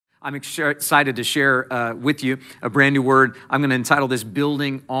I'm excited to share with you a brand new word. I'm going to entitle this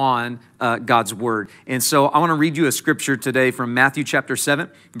Building on God's Word. And so I want to read you a scripture today from Matthew chapter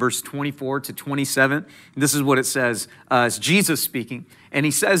 7, verse 24 to 27. This is what it says. It's Jesus speaking. And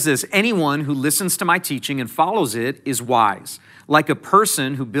he says this: anyone who listens to my teaching and follows it is wise, like a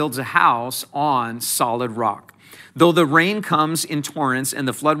person who builds a house on solid rock. Though the rain comes in torrents and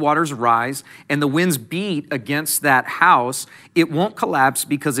the floodwaters rise and the winds beat against that house, it won't collapse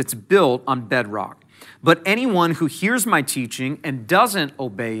because it's built on bedrock. But anyone who hears my teaching and doesn't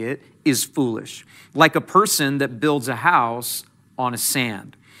obey it is foolish, like a person that builds a house on a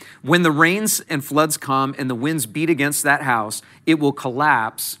sand. When the rains and floods come and the winds beat against that house, it will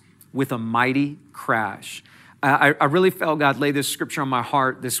collapse with a mighty crash. I really felt God lay this scripture on my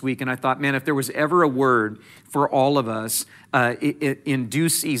heart this week, and I thought, man, if there was ever a word for all of us in due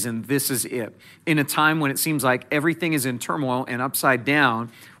season, this is it. In a time when it seems like everything is in turmoil and upside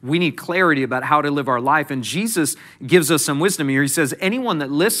down, we need clarity about how to live our life, and Jesus gives us some wisdom here. He says, anyone that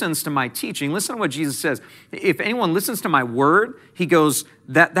listens to my teaching, listen to what Jesus says. If anyone listens to my word, he goes,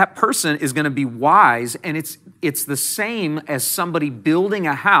 that person is going to be wise, and it's the same as somebody building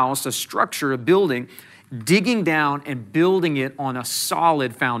a house, a structure, a building, digging down and building it on a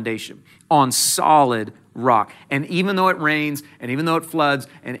solid foundation, on solid rock. And even though it rains and even though it floods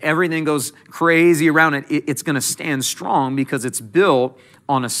and everything goes crazy around it, it's going to stand strong because it's built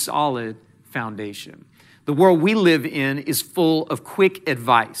on a solid foundation. The world we live in is full of quick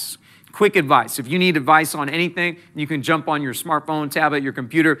advice. Quick advice. If you need advice on anything, you can jump on your smartphone, tablet, your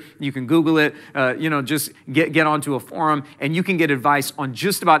computer. You can Google it. Just get onto a forum, and you can get advice on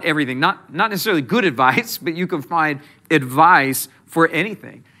just about everything. Not necessarily good advice, but you can find advice for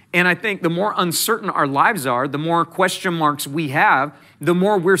anything. And I think the more uncertain our lives are, the more question marks we have, the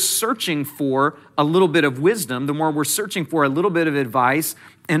more we're searching for a little bit of wisdom, the more we're searching for a little bit of advice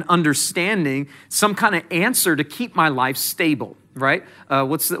and understanding, some kind of answer to keep my life stable. Right?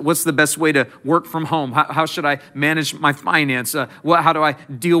 What's the best way to work from home? How should I manage my finance? How do I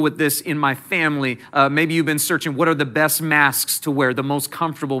deal with this in my family? Maybe you've been searching, what are the best masks to wear? The most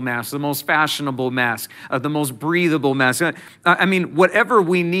comfortable mask, the most fashionable mask, the most breathable mask. Whatever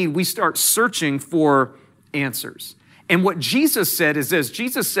we need, we start searching for answers. And what Jesus said is this.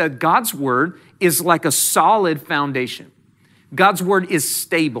 Jesus said God's word is like a solid foundation. God's word is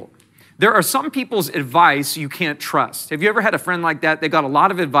stable. There are some people's advice you can't trust. Have you ever had a friend like that? They got a lot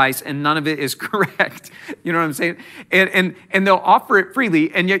of advice and none of it is correct. You know what I'm saying? And they'll offer it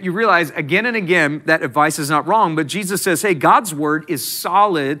freely, and yet you realize again and again that advice is not wrong. But Jesus says, hey, God's word is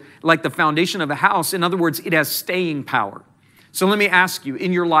solid like the foundation of a house. In other words, it has staying power. So let me ask you,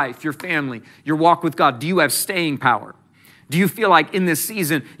 in your life, your family, your walk with God, do you have staying power? Do you feel like in this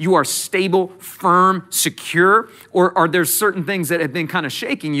season you are stable, firm, secure? Or are there certain things that have been kind of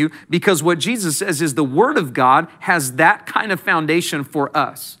shaking you? Because what Jesus says is the Word of God has that kind of foundation for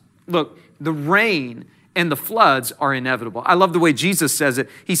us. Look, the rain and the floods are inevitable. I love the way Jesus says it.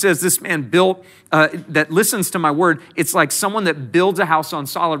 He says this man built, that listens to my word, it's like someone that builds a house on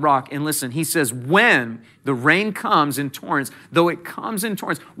solid rock. And listen, he says, when the rain comes in torrents, though it comes in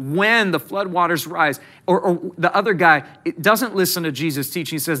torrents, when the floodwaters rise, or the other guy, it doesn't listen to Jesus'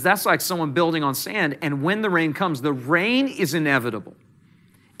 teaching. He says, that's like someone building on sand. And when the rain comes, the rain is inevitable.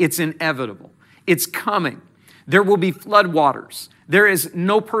 It's inevitable. It's coming. There will be floodwaters. There is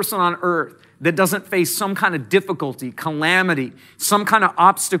no person on earth that doesn't face some kind of difficulty, calamity, some kind of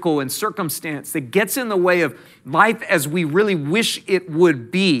obstacle and circumstance that gets in the way of life as we really wish it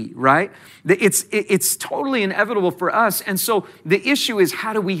would be, right? It's totally inevitable for us. And so the issue is,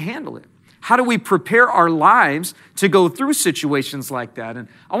 how do we handle it? How do we prepare our lives to go through situations like that? And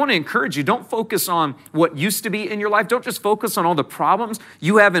I want to encourage you, don't focus on what used to be in your life. Don't just focus on all the problems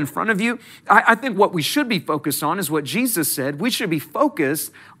you have in front of you. I think what we should be focused on is what Jesus said. We should be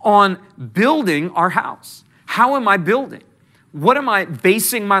focused on building our house. How am I building? What am I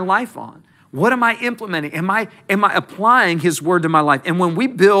basing my life on? What am I implementing? Am I applying His word to my life? And when we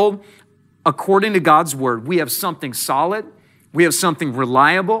build according to God's word, we have something solid. We have something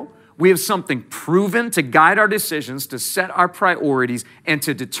reliable. We have something proven to guide our decisions, to set our priorities, and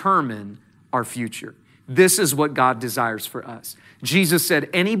to determine our future. This is what God desires for us. Jesus said,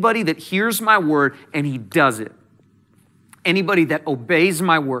 anybody that hears my word and he does it, anybody that obeys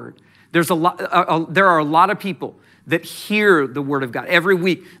my word, there are a lot of people that hear the word of God. Every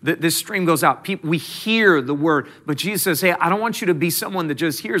week, this stream goes out. We hear the word, but Jesus says, hey, I don't want you to be someone that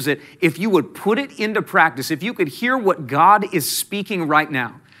just hears it. If you would put it into practice, if you could hear what God is speaking right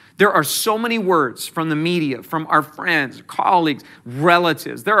now, There are so many words from the media, from our friends, colleagues,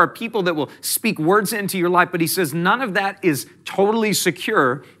 relatives. There are people that will speak words into your life, but he says none of that is totally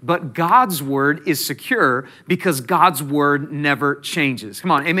secure, but God's word is secure because God's word never changes. Come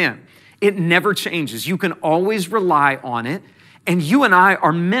on, amen. It never changes. You can always rely on it, and you and I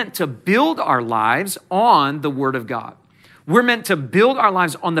are meant to build our lives on the word of God. We're meant to build our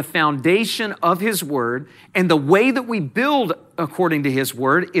lives on the foundation of his word, and the way that we build according to his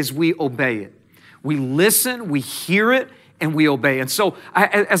word is we obey it. We listen, we hear it, and we obey. And so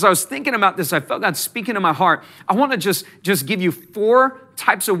as I was thinking about this, I felt God speaking to my heart. I want to just give you 4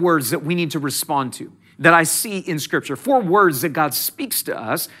 types of words that we need to respond to, that I see in Scripture. 4 words that God speaks to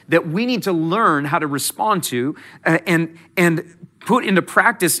us that we need to learn how to respond to and put into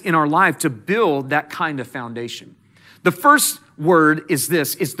practice in our life to build that kind of foundation. The first word is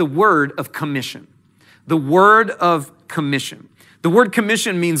this, it's the word of commission. The word of commission. The word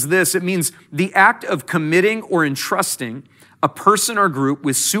commission means this, it means the act of committing or entrusting a person or group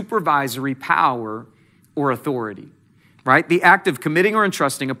with supervisory power or authority, right? The act of committing or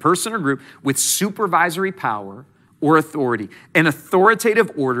entrusting a person or group with supervisory power or authority, an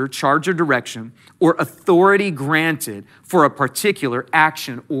authoritative order, charge, or direction, or authority granted for a particular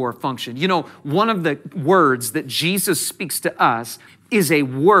action or function. You know, one of the words that Jesus speaks to us is a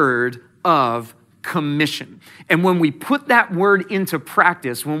word of commission. And when we put that word into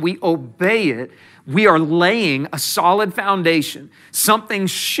practice, when we obey it, we are laying a solid foundation. Something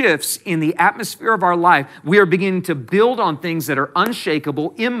shifts in the atmosphere of our life. We are beginning to build on things that are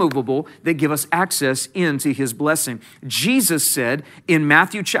unshakable, immovable, that give us access into his blessing. Jesus said in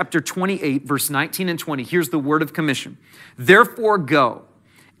Matthew chapter 28, verse 19 and 20, here's the word of commission. Therefore go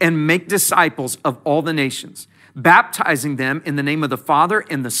and make disciples of all the nations, baptizing them in the name of the Father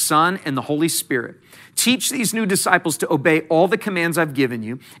and the Son and the Holy Spirit. Teach these new disciples to obey all the commands I've given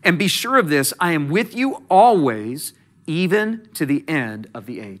you, and be sure of this, I am with you always, even to the end of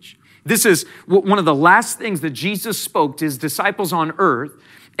the age. This is one of the last things that Jesus spoke to his disciples on earth.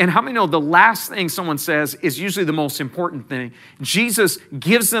 And how many know the last thing someone says is usually the most important thing? Jesus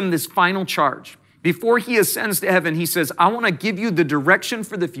gives them this final charge. Before he ascends to heaven, he says, I want to give you the direction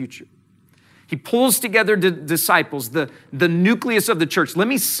for the future. He pulls together the disciples, the nucleus of the church. Let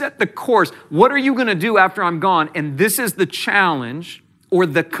me set the course. What are you going to do after I'm gone? And this is the challenge or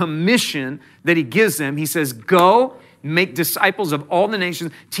the commission that he gives them. He says, go make disciples of all the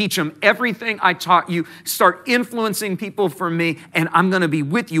nations, teach them everything I taught you, start influencing people for me, and I'm going to be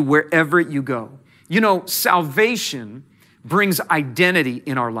with you wherever you go. You know, salvation brings identity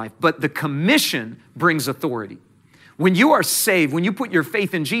in our life, but the commission brings authority. When you are saved, when you put your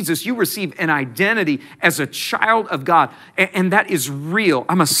faith in Jesus, you receive an identity as a child of God, and that is real.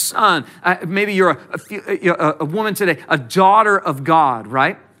 I'm a son. Maybe you're a woman today, a daughter of God,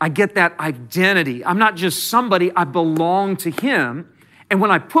 right? I get that identity. I'm not just somebody, I belong to him. And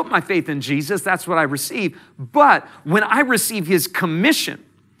when I put my faith in Jesus, that's what I receive. But when I receive his commission,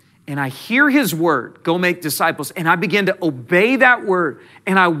 and I hear his word, go make disciples, and I begin to obey that word,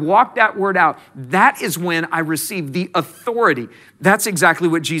 and I walk that word out, that is when I receive the authority. That's exactly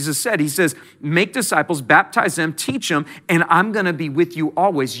what Jesus said. He says, make disciples, baptize them, teach them, and I'm going to be with you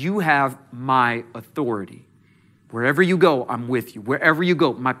always. You have my authority. Wherever you go, I'm with you. Wherever you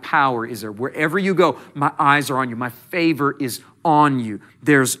go, my power is there. Wherever you go, my eyes are on you. My favor is on you.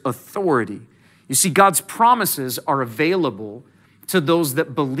 There's authority. You see, God's promises are available to those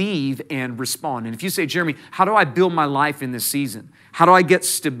that believe and respond. And if you say, Jeremy, how do I build my life in this season? How do I get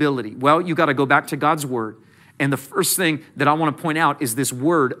stability? Well, you got to go back to God's word. And the first thing that I want to point out is this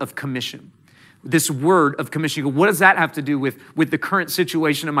word of commission. This word of commission. You go, what does that have to do with the current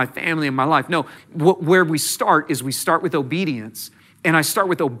situation of my family and my life? No, where we start is we start with obedience. And I start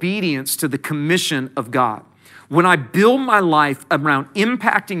with obedience to the commission of God. When I build my life around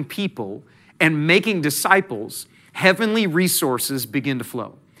impacting people and making disciples, heavenly resources begin to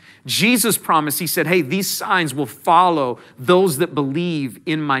flow. Jesus promised, he said, hey, these signs will follow those that believe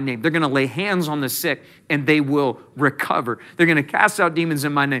in my name. They're going to lay hands on the sick and they will recover. They're going to cast out demons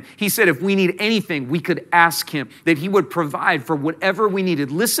in my name. He said, if we need anything, we could ask him that he would provide for whatever we needed.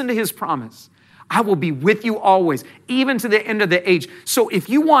 Listen to his promise. I will be with you always, even to the end of the age. So if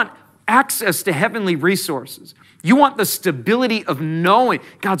you want access to heavenly resources, you want the stability of knowing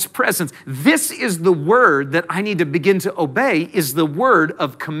God's presence, this is the word that I need to begin to obey, is the word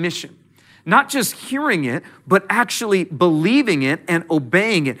of commission. Not just hearing it, but actually believing it and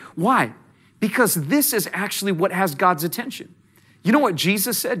obeying it. Why? Because this is actually what has God's attention. You know what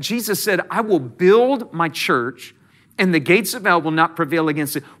Jesus said? Jesus said, I will build my church and the gates of hell will not prevail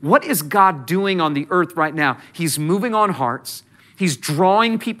against it. What is God doing on the earth right now? He's moving on hearts. He's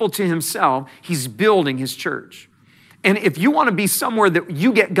drawing people to himself. He's building his church. And if you want to be somewhere that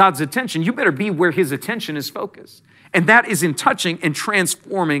you get God's attention, you better be where his attention is focused. And that is in touching and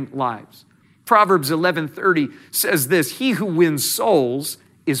transforming lives. Proverbs 11:30 says this, he who wins souls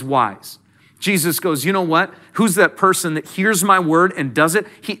is wise. Jesus goes, you know what? Who's that person that hears my word and does it?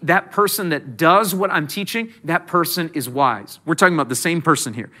 That person that does what I'm teaching, that person is wise. We're talking about the same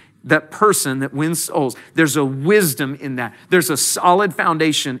person here. That person that wins souls. There's a wisdom in that. There's a solid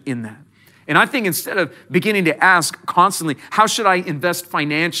foundation in that. And I think instead of beginning to ask constantly, how should I invest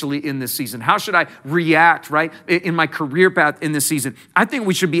financially in this season? How should I react, right, in my career path in this season? I think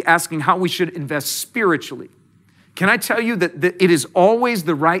we should be asking how we should invest spiritually. Can I tell you that it is always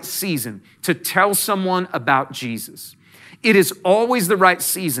the right season to tell someone about Jesus? It is always the right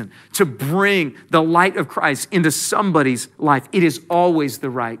season to bring the light of Christ into somebody's life. It is always the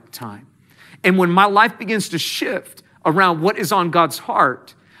right time. And when my life begins to shift around what is on God's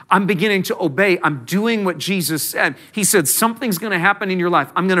heart, I'm beginning to obey. I'm doing what Jesus said. He said, something's going to happen in your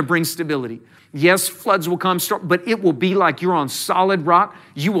life. I'm going to bring stability. Yes, floods will come, but it will be like you're on solid rock.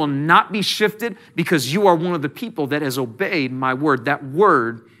 You will not be shifted because you are one of the people that has obeyed my word, that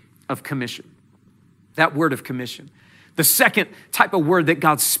word of commission. That word of commission. The second type of word that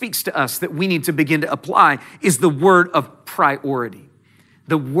God speaks to us that we need to begin to apply is the word of priority.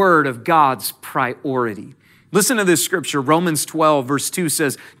 The word of God's priority. Listen to this scripture. Romans 12 verse 2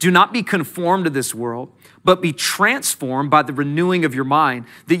 says, do not be conformed to this world, but be transformed by the renewing of your mind,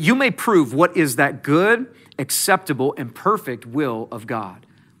 that you may prove what is that good, acceptable, and perfect will of God.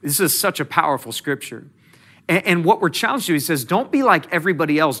 This is such a powerful scripture. And what we're challenged to, he says, don't be like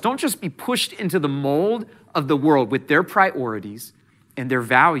everybody else. Don't just be pushed into the mold of the world with their priorities and their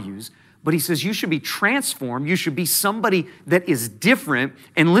values, but he says you should be transformed. You should be somebody that is different.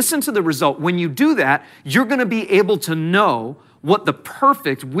 And listen to the result. When you do that, you're going to be able to know what the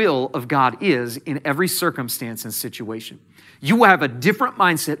perfect will of God is in every circumstance and situation. You will have a different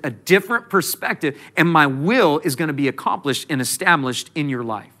mindset, a different perspective, and my will is going to be accomplished and established in your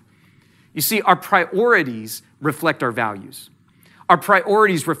life. You see, our priorities reflect our values. Our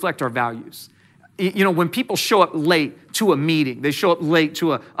priorities reflect our values. You know, when people show up late to a meeting, they show up late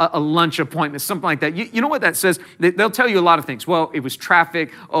to a lunch appointment, something like that. You know what that says? They'll tell you a lot of things. Well, it was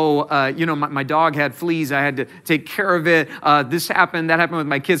traffic. My dog had fleas. I had to take care of it. This happened, that happened with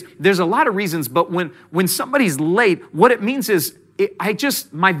my kids. There's a lot of reasons, but when somebody's late, what it means is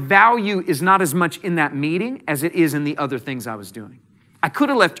my value is not as much in that meeting as it is in the other things I was doing. I could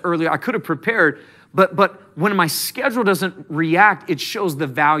have left earlier. I could have prepared. But when my schedule doesn't react, it shows the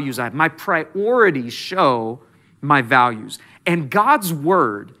values I have. My priorities show my values. And God's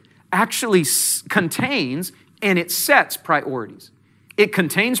word actually contains and it sets priorities. It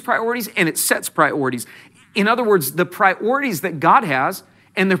contains priorities and it sets priorities. In other words, the priorities that God has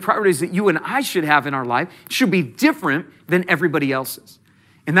and the priorities that you and I should have in our life should be different than everybody else's.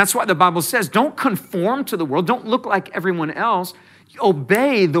 And that's why the Bible says, don't conform to the world. Don't look like everyone else.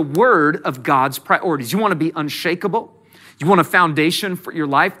 Obey the word of God's priorities. You want to be unshakable? You want a foundation for your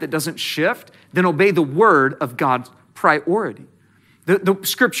life that doesn't shift? Then obey the word of God's priority. The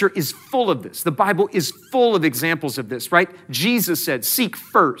scripture is full of this. The Bible is full of examples of this, right? Jesus said, seek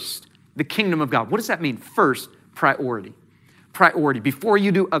first the kingdom of God. What does that mean? First, priority. Priority, before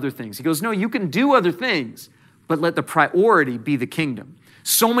you do other things. He goes, no, you can do other things, but let the priority be the kingdom.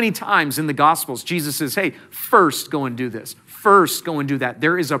 So many times in the Gospels, Jesus says, hey, first go and do this. First go and do that.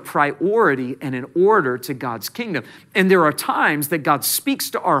 There is a priority and an order to God's kingdom. And there are times that God speaks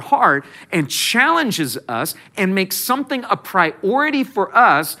to our heart and challenges us and makes something a priority for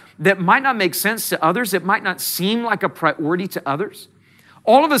us that might not make sense to others. It might not seem like a priority to others.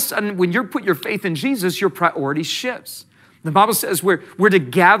 All of a sudden, when you put your faith in Jesus, your priority shifts. The Bible says we're to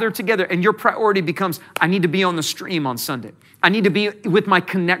gather together, and your priority becomes, I need to be on the stream on Sunday. I need to be with my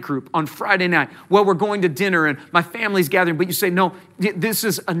connect group on Friday night. Well, we're going to dinner and my family's gathering, but you say, no, this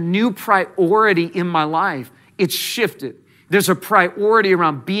is a new priority in my life. It's shifted. There's a priority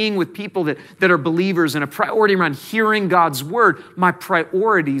around being with people that are believers and a priority around hearing God's word. My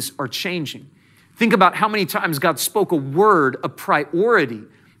priorities are changing. Think about how many times God spoke a word, a priority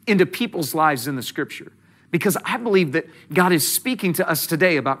into people's lives in the scripture. Because I believe that God is speaking to us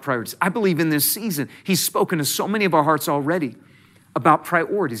today about priorities. I believe in this season, he's spoken to so many of our hearts already about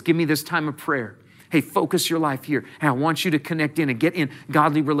priorities. Give me this time of prayer. Hey, focus your life here. Hey, I want you to connect in and get in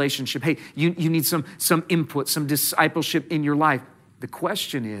godly relationship. Hey, you need some input, some discipleship in your life. The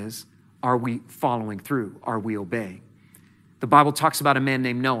question is, are we following through? Are we obeying? The Bible talks about a man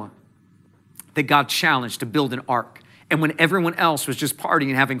named Noah that God challenged to build an ark. And when everyone else was just partying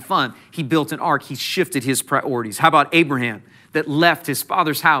and having fun, he built an ark. He shifted his priorities. How about Abraham? that left his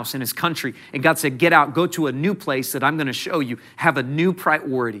father's house and his country. And God said, get out, go to a new place that I'm going to show you. Have a new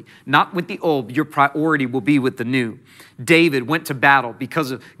priority. Not with the old, your priority will be with the new. David went to battle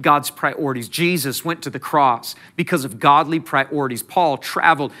because of God's priorities. Jesus went to the cross because of godly priorities. Paul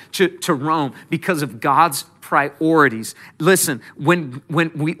traveled to Rome because of God's priorities. Listen, when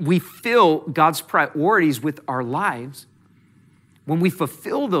we fill God's priorities with our lives, when we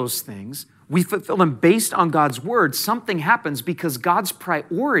fulfill those things, we fulfill them based on God's word, something happens because God's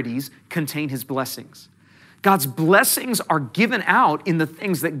priorities contain his blessings. God's blessings are given out in the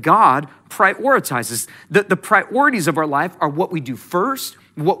things that God prioritizes. The priorities of our life are what we do first,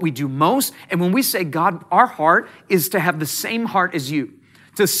 what we do most. And when we say, God, our heart is to have the same heart as you,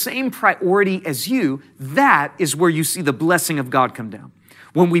 the same priority as you, that is where you see the blessing of God come down.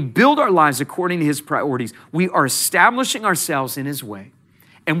 When we build our lives according to his priorities, we are establishing ourselves in his way,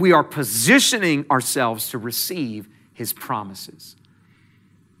 and we are positioning ourselves to receive his promises.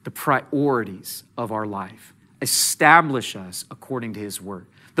 The priorities of our life establish us according to his word.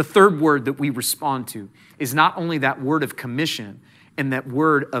 The third word that we respond to is not only that word of commission and that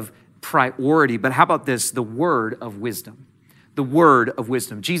word of priority, but how about this? The word of wisdom. The word of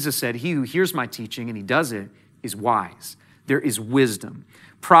wisdom. Jesus said, he who hears my teaching and he does it is wise. There is wisdom.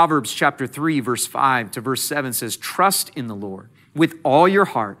 Proverbs chapter 3, verse 5 to verse 7 says, trust in the Lord with all your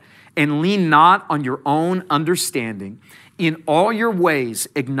heart and lean not on your own understanding. In all your ways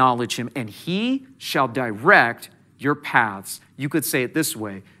acknowledge him, and he shall direct your paths. You could say it this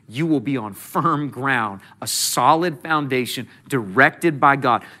way: you will be on firm ground, a solid foundation directed by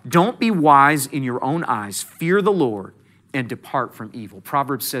God. Don't be wise in your own eyes. Fear the Lord and depart from evil.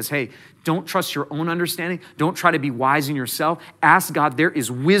 Proverbs says, hey, don't trust your own understanding. Don't try to be wise in yourself. Ask God. There is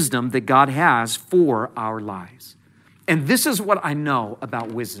wisdom that God has for our lives. And this is what I know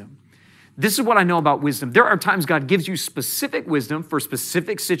about wisdom. This is what I know about wisdom. There are times God gives you specific wisdom for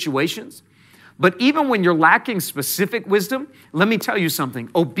specific situations. But even when you're lacking specific wisdom, let me tell you something.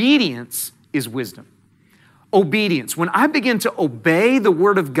 Obedience is wisdom. Obedience. When I begin to obey the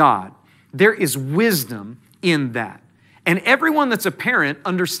word of God, there is wisdom in that. And everyone that's a parent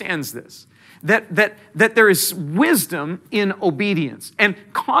understands this, that there is wisdom in obedience. And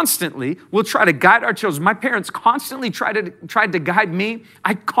constantly, we'll try to guide our children. My parents constantly tried to guide me.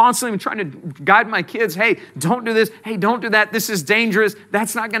 I constantly am trying to guide my kids. Hey, don't do this. Hey, don't do that. This is dangerous.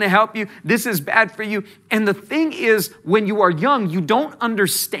 That's not going to help you. This is bad for you. And the thing is, when you are young, you don't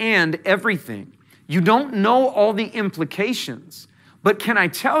understand everything. You don't know all the implications. But can I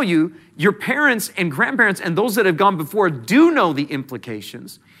tell you, your parents and grandparents and those that have gone before do know the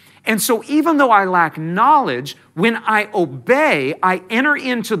implications. And so even though I lack knowledge, when I obey, I enter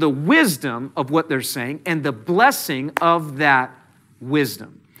into the wisdom of what they're saying and the blessing of that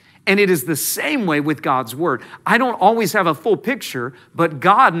wisdom. And it is the same way with God's word. I don't always have a full picture, but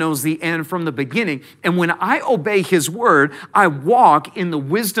God knows the end from the beginning. And when I obey his word, I walk in the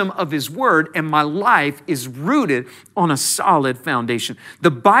wisdom of his word, and my life is rooted on a solid foundation. The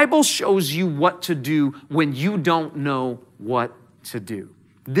Bible shows you what to do when you don't know what to do.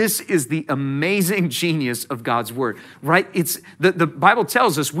 This is the amazing genius of God's word, right? It's the Bible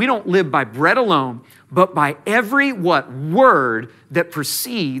tells us we don't live by bread alone, but by every word that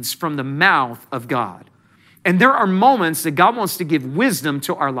proceeds from the mouth of God. And there are moments that God wants to give wisdom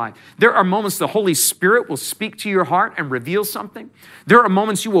to our life. There are moments the Holy Spirit will speak to your heart and reveal something. There are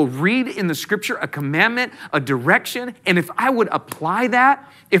moments you will read in the scripture a commandment, a direction. And if I would apply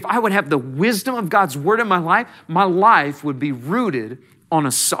that, if I would have the wisdom of God's word in my life would be rooted on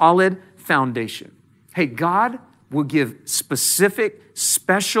a solid foundation. Hey, God will give specific,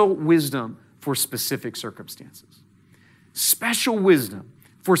 special wisdom for specific circumstances. Special wisdom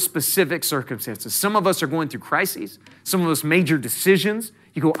for specific circumstances. Some of us are going through crises. Some of us major decisions.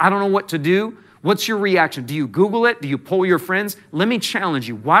 You go, I don't know what to do. What's your reaction? Do you Google it? Do you poll your friends? Let me challenge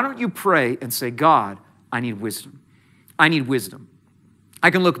you. Why don't you pray and say, God, I need wisdom. I need wisdom.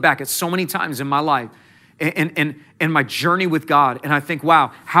 I can look back at so many times in my life and my journey with God, and I think,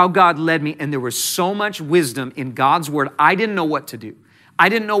 wow, how God led me, and there was so much wisdom in God's word. I didn't know what to do. I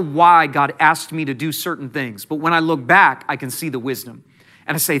didn't know why God asked me to do certain things, but when I look back, I can see the wisdom.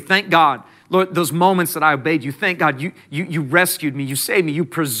 And I say, thank God, Lord, those moments that I obeyed you, thank God, you rescued me, you saved me, you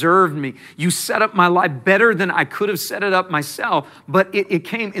preserved me, you set up my life better than I could have set it up myself, but it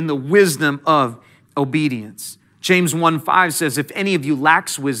came in the wisdom of obedience. James 1:5 says, if any of you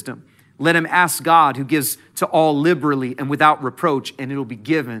lacks wisdom, let him ask God, who gives to all liberally and without reproach, and it'll be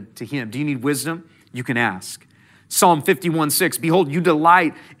given to him. Do you need wisdom? You can ask. Psalm 51:6, behold, you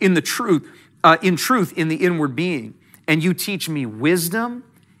delight in the truth, in the inward being, and you teach me wisdom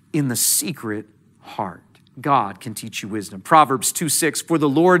in the secret heart. God can teach you wisdom. Proverbs 2:6, for the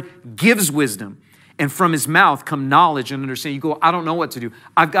Lord gives wisdom, and from his mouth come knowledge and understanding. You go, I don't know what to do.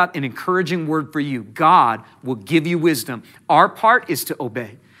 I've got an encouraging word for you. God will give you wisdom. Our part is to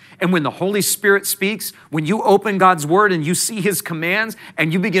obey. And when the Holy Spirit speaks, when you open God's word and you see his commands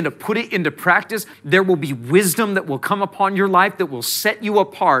and you begin to put it into practice, there will be wisdom that will come upon your life that will set you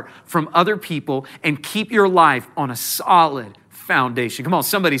apart from other people and keep your life on a solid foundation. Come on,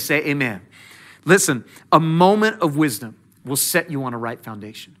 somebody say amen. Listen, a moment of wisdom will set you on a right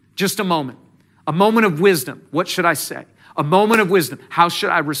foundation. Just a moment of wisdom. What should I say? A moment of wisdom. How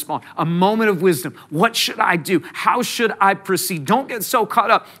should I respond? A moment of wisdom. What should I do? How should I proceed? Don't get so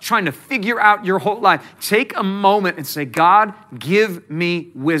caught up trying to figure out your whole life. Take a moment and say, God, give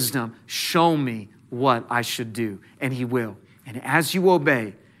me wisdom. Show me what I should do. And he will. And as you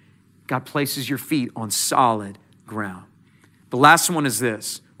obey, God places your feet on solid ground. The last one is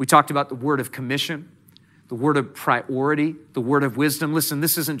this. We talked about the word of commission, the word of priority, the word of wisdom. Listen,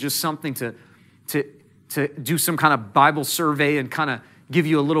 this isn't just something to do some kind of Bible survey and kind of give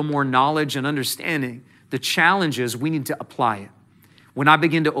you a little more knowledge and understanding. The challenge is we need to apply it. When I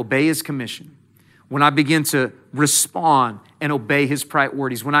begin to obey his commission, when I begin to respond and obey his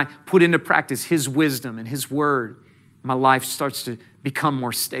priorities, when I put into practice his wisdom and his word, my life starts to become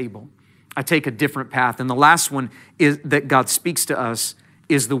more stable. I take a different path. And the last one is that God speaks to us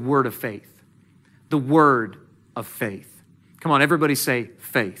is the word of faith. The word of faith. Come on, everybody say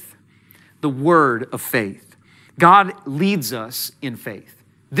faith. The word of faith. God leads us in faith.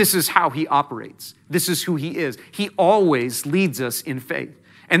 This is how he operates. This is who he is. He always leads us in faith.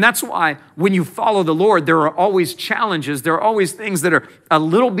 And that's why when you follow the Lord, there are always challenges. There are always things that are a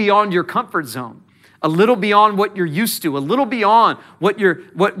little beyond your comfort zone, a little beyond what you're used to, a little beyond what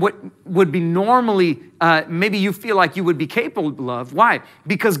would be normally, maybe you feel like you would be capable of. Why?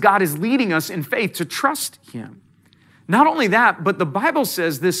 Because God is leading us in faith to trust him. Not only that, but the Bible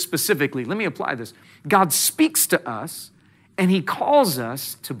says this specifically. Let me apply this. God speaks to us and he calls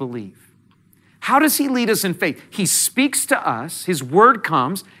us to believe. How does he lead us in faith? He speaks to us, his word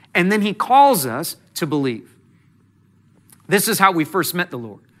comes, and then he calls us to believe. This is how we first met the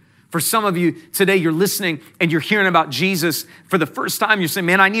Lord. For some of you today, you're listening and you're hearing about Jesus for the first time. You're saying,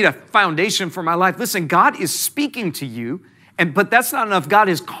 man, I need a foundation for my life. Listen, God is speaking to you, but that's not enough. God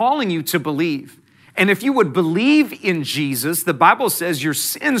is calling you to believe. And if you would believe in Jesus, the Bible says your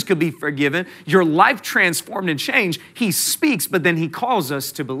sins could be forgiven, your life transformed and changed. He speaks, but then he calls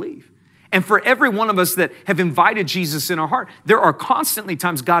us to believe. And for every one of us that have invited Jesus in our heart, there are constantly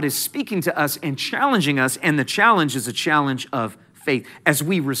times God is speaking to us and challenging us, and the challenge is a challenge of faith. As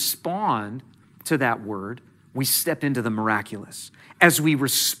we respond to that word, we step into the miraculous. As we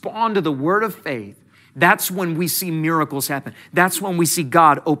respond to the word of faith, that's when we see miracles happen. That's when we see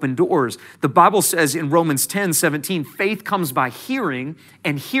God open doors. The Bible says in Romans 10:17, faith comes by hearing,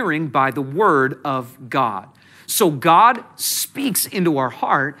 and hearing by the word of God. So God speaks into our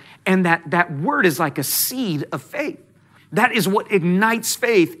heart, and that word is like a seed of faith. That is what ignites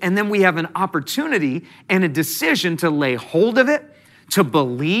faith. And then we have an opportunity and a decision to lay hold of it, to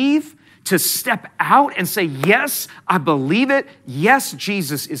believe, to step out and say, yes, I believe it. Yes,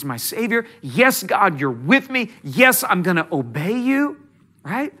 Jesus is my Savior. Yes, God, you're with me. Yes, I'm going to obey you,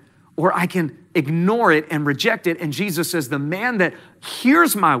 right? Or I can ignore it and reject it. And Jesus says, the man that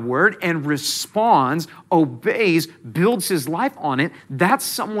hears my word and responds, obeys, builds his life on it, that's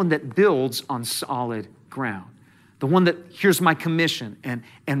someone that builds on solid ground. The one that hears my commission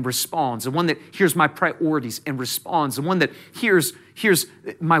and responds. The one that hears my priorities and responds. The one that hears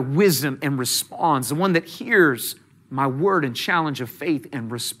my wisdom and responds. The one that hears my word and challenge of faith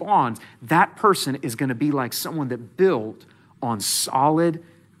and responds. That person is going to be like someone that built on solid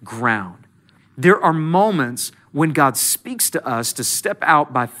ground. There are moments when God speaks to us to step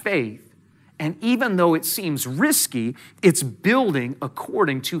out by faith. And even though it seems risky, it's building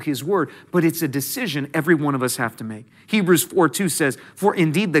according to his word. But it's a decision every one of us have to make. Hebrews 4:2 says, for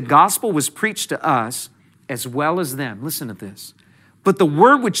indeed the gospel was preached to us as well as them. Listen to this. But the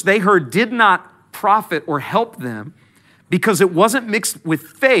word which they heard did not profit or help them because it wasn't mixed with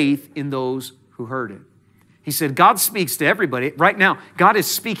faith in those who heard it. He said, God speaks to everybody. Right now, God is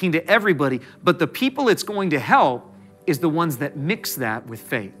speaking to everybody. But the people it's going to help is the ones that mix that with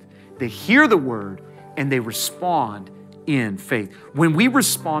faith. They hear the word and they respond in faith. When we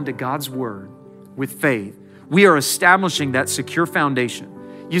respond to God's word with faith, we are establishing that secure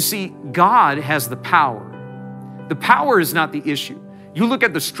foundation. You see, God has the power. The power is not the issue. You look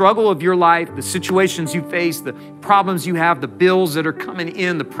at the struggle of your life, the situations you face, the problems you have, the bills that are coming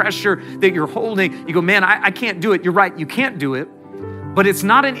in, the pressure that you're holding. You go, man, I can't do it. You're right, you can't do it. But it's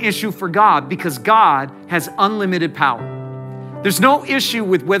not an issue for God because God has unlimited power. There's no issue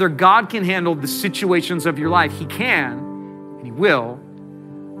with whether God can handle the situations of your life. He can, and He will.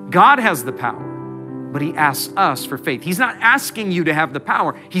 God has the power, but He asks us for faith. He's not asking you to have the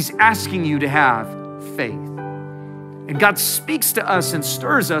power. He's asking you to have faith. And God speaks to us and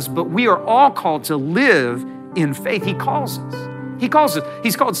stirs us, but we are all called to live in faith. He calls us. He calls us.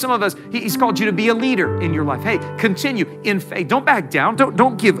 He's called some of us, He's called you to be a leader in your life. Hey, continue in faith. Don't back down.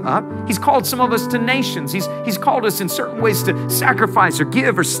 Don't give up. He's called some of us to nations. He's called us in certain ways to sacrifice or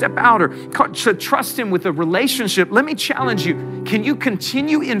give or step out or to trust Him with a relationship. Let me challenge you. Can you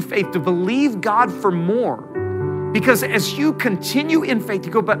continue in faith to believe God for more? Because as you continue in faith,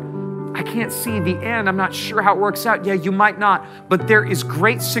 you go, but I can't see the end. I'm not sure how it works out. Yeah, you might not, but there is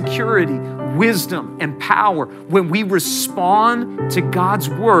great security, wisdom, and power when we respond to God's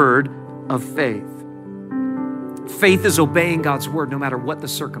word of faith. Faith is obeying God's word no matter what the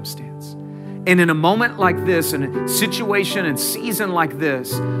circumstance. And in a moment like this, in a situation and season like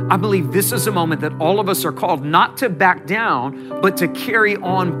this, I believe this is a moment that all of us are called not to back down, but to carry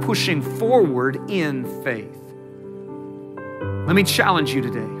on pushing forward in faith. Let me challenge you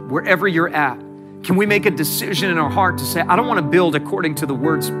today, wherever you're at. Can we make a decision in our heart to say, I don't want to build according to the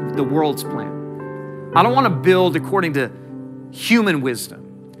world's plan. I don't want to build according to human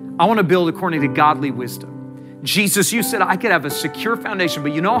wisdom. I want to build according to godly wisdom. Jesus, you said I could have a secure foundation,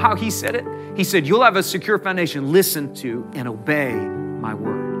 but you know how He said it? He said, you'll have a secure foundation. Listen to and obey my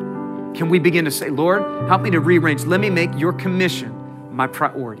word. Can we begin to say, Lord, help me to rearrange. Let me make your commission my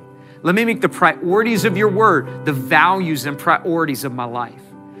priority. Let me make the priorities of your word the values and priorities of my life.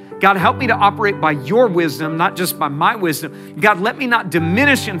 God, help me to operate by your wisdom, not just by my wisdom. God, let me not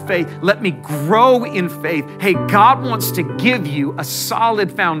diminish in faith. Let me grow in faith. Hey, God wants to give you a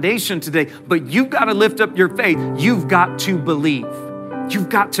solid foundation today, but you've got to lift up your faith. You've got to believe. You've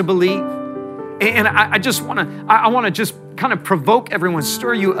got to believe. And I want to just kind of provoke everyone,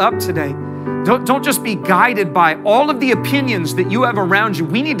 stir you up today. Don't just be guided by all of the opinions that you have around you.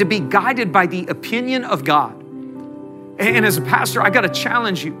 We need to be guided by the opinion of God. And as a pastor, I got to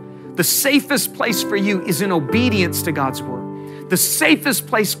challenge you. The safest place for you is in obedience to God's word. The safest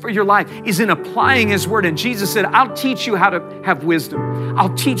place for your life is in applying His word. And Jesus said, I'll teach you how to have wisdom.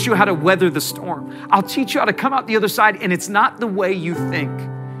 I'll teach you how to weather the storm. I'll teach you how to come out the other side. And it's not the way you think.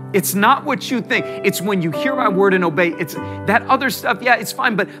 It's not what you think. It's when you hear my word and obey. It's that other stuff. Yeah, it's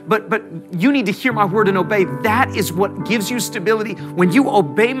fine, but you need to hear my word and obey. That is what gives you stability. When you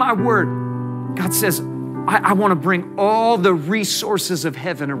obey my word, God says, I want to bring all the resources of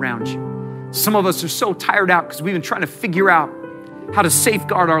heaven around you. Some of us are so tired out because we've been trying to figure out how to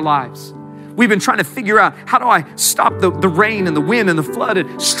safeguard our lives. We've been trying to figure out, how do I stop the rain and the wind and the flood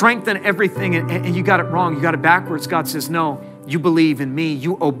and strengthen everything? And you got it wrong. You got it backwards. God says, no, you believe in me,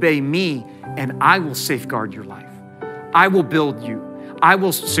 you obey me, and I will safeguard your life. I will build you. I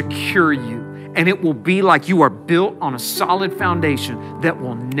will secure you. And it will be like you are built on a solid foundation that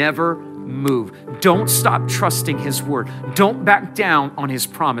will never move. Don't stop trusting His word. Don't back down on His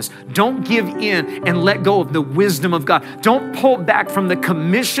promise. Don't give in and let go of the wisdom of God. Don't pull back from the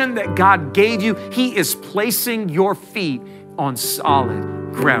commission that God gave you. He is placing your feet on solid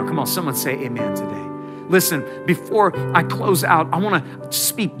ground. Come on, someone say amen today. Listen, before I close out, I want to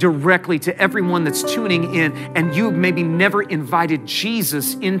speak directly to everyone that's tuning in and you maybe never invited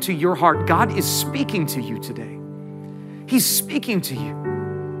Jesus into your heart. God is speaking to you today. He's speaking to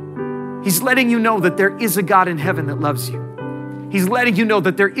you. He's letting you know that there is a God in heaven that loves you. He's letting you know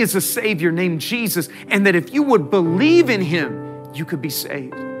that there is a Savior named Jesus and that if you would believe in Him, you could be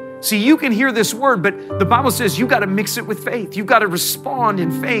saved. See, you can hear this word, but the Bible says you got to mix it with faith. You got to respond in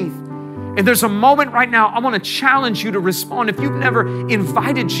faith. And there's a moment right now, I want to challenge you to respond. If you've never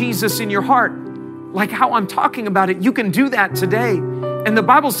invited Jesus in your heart, like how I'm talking about it, you can do that today. And the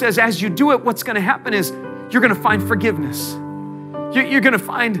Bible says as you do it, what's going to happen is you're going to find forgiveness. You're going to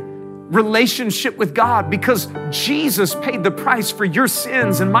find relationship with God because Jesus paid the price for your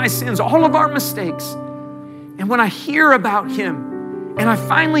sins and my sins, all of our mistakes. And when I hear about Him and I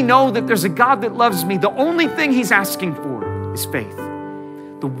finally know that there's a God that loves me, the only thing He's asking for is faith.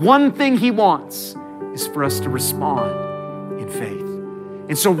 The one thing He wants is for us to respond in faith.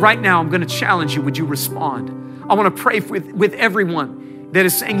 And so right now, I'm going to challenge you. Would you respond? I want to pray with everyone that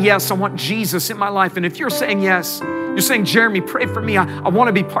is saying, yes, I want Jesus in my life. And if you're saying yes, you're saying, Jeremy, pray for me. I want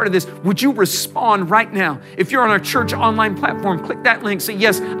to be part of this. Would you respond right now? If you're on our church online platform, click that link. Say,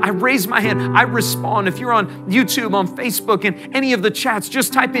 yes, I raise my hand. I respond. If you're on YouTube, on Facebook, and any of the chats,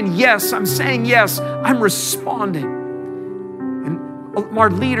 just type in, yes, I'm saying yes. I'm responding. And our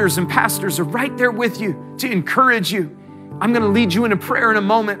leaders and pastors are right there with you to encourage you. I'm going to lead you in a prayer in a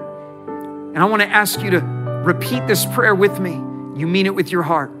moment. And I want to ask you to repeat this prayer with me. You mean it with your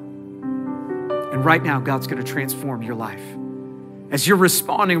heart. And right now, God's going to transform your life. As you're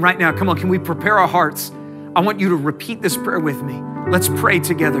responding right now, come on, can we prepare our hearts? I want you to repeat this prayer with me. Let's pray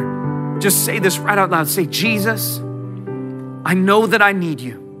together. Just say this right out loud. Say, Jesus, I know that I need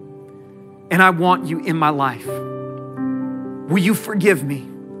you, and I want you in my life. Will you forgive me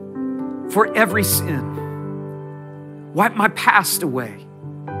for every sin? Wipe my past away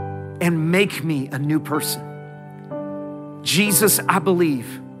and make me a new person. Jesus, I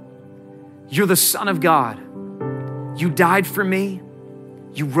believe you're the Son of God. You died for me,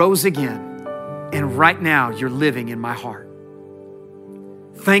 you rose again, and right now you're living in my heart.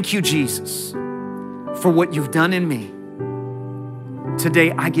 Thank you, Jesus, for what you've done in me.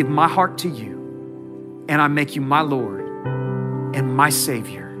 Today, I give my heart to you, and I make you my Lord and my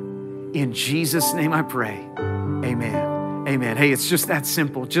Savior. In Jesus' name I pray, amen. Amen. Hey, it's just that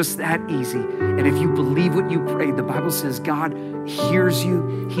simple, just that easy. And if you believe what you prayed, the Bible says God hears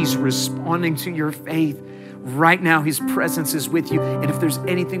you. He's responding to your faith. Right now, His presence is with you. And if there's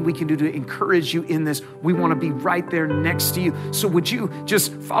anything we can do to encourage you in this, we want to be right there next to you. So would you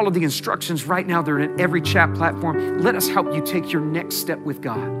just follow the instructions right now? They're in every chat platform. Let us help you take your next step with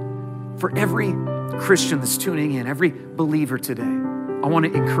God. For every Christian that's tuning in, every believer today, I want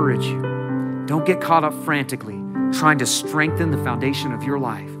to encourage you. Don't get caught up frantically trying to strengthen the foundation of your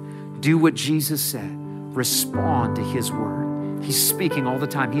life. Do what Jesus said. Respond to His word. He's speaking all the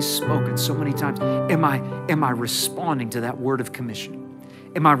time. He's spoken so many times. Am I responding to that word of commission?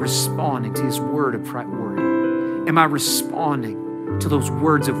 Am I responding to His word of priority? Am I responding to those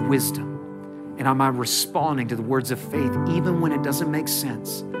words of wisdom? And am I responding to the words of faith, even when it doesn't make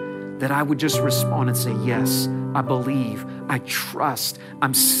sense? That I would just respond and say, yes, I believe, I trust,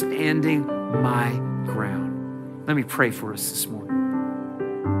 I'm standing my ground. Let me pray for us this morning,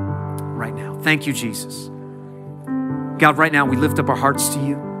 right now. Thank you, Jesus. God, right now we lift up our hearts to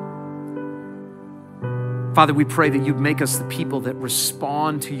you. Father, we pray that you'd make us the people that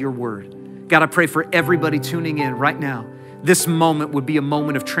respond to your word. God, I pray for everybody tuning in right now. This moment would be a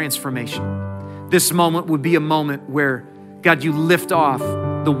moment of transformation. This moment would be a moment where, God, you lift off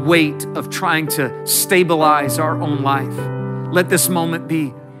the weight of trying to stabilize our own life. Let this moment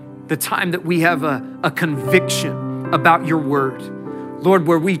be the time that we have a conviction about your word. Lord,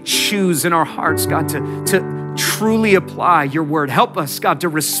 where we choose in our hearts, God, to truly apply your word. Help us, God, to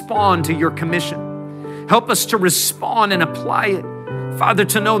respond to your commission. Help us to respond and apply it. Father,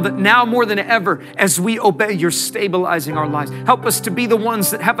 to know that now more than ever, as we obey, you're stabilizing our lives. Help us to be the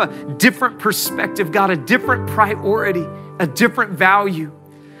ones that have a different perspective, God, a different priority, a different value.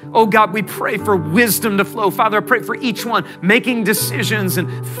 Oh God, we pray for wisdom to flow. Father, I pray for each one making decisions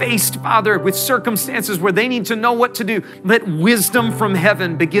and faced, Father, with circumstances where they need to know what to do. Let wisdom from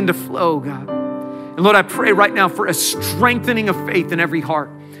heaven begin to flow, God. And Lord, I pray right now for a strengthening of faith in every heart,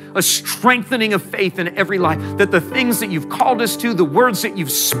 a strengthening of faith in every life, that the things that you've called us to, the words that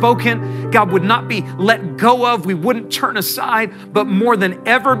you've spoken, God, would not be let go of. We wouldn't turn aside, but more than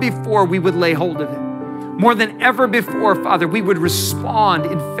ever before, we would lay hold of it. More than ever before, Father, we would respond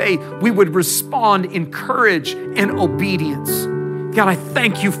in faith. We would respond in courage and obedience. God, I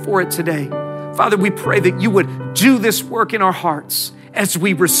thank you for it today. Father, we pray that you would do this work in our hearts as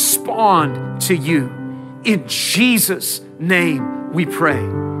we respond to you. In Jesus' name we pray.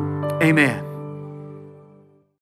 Amen.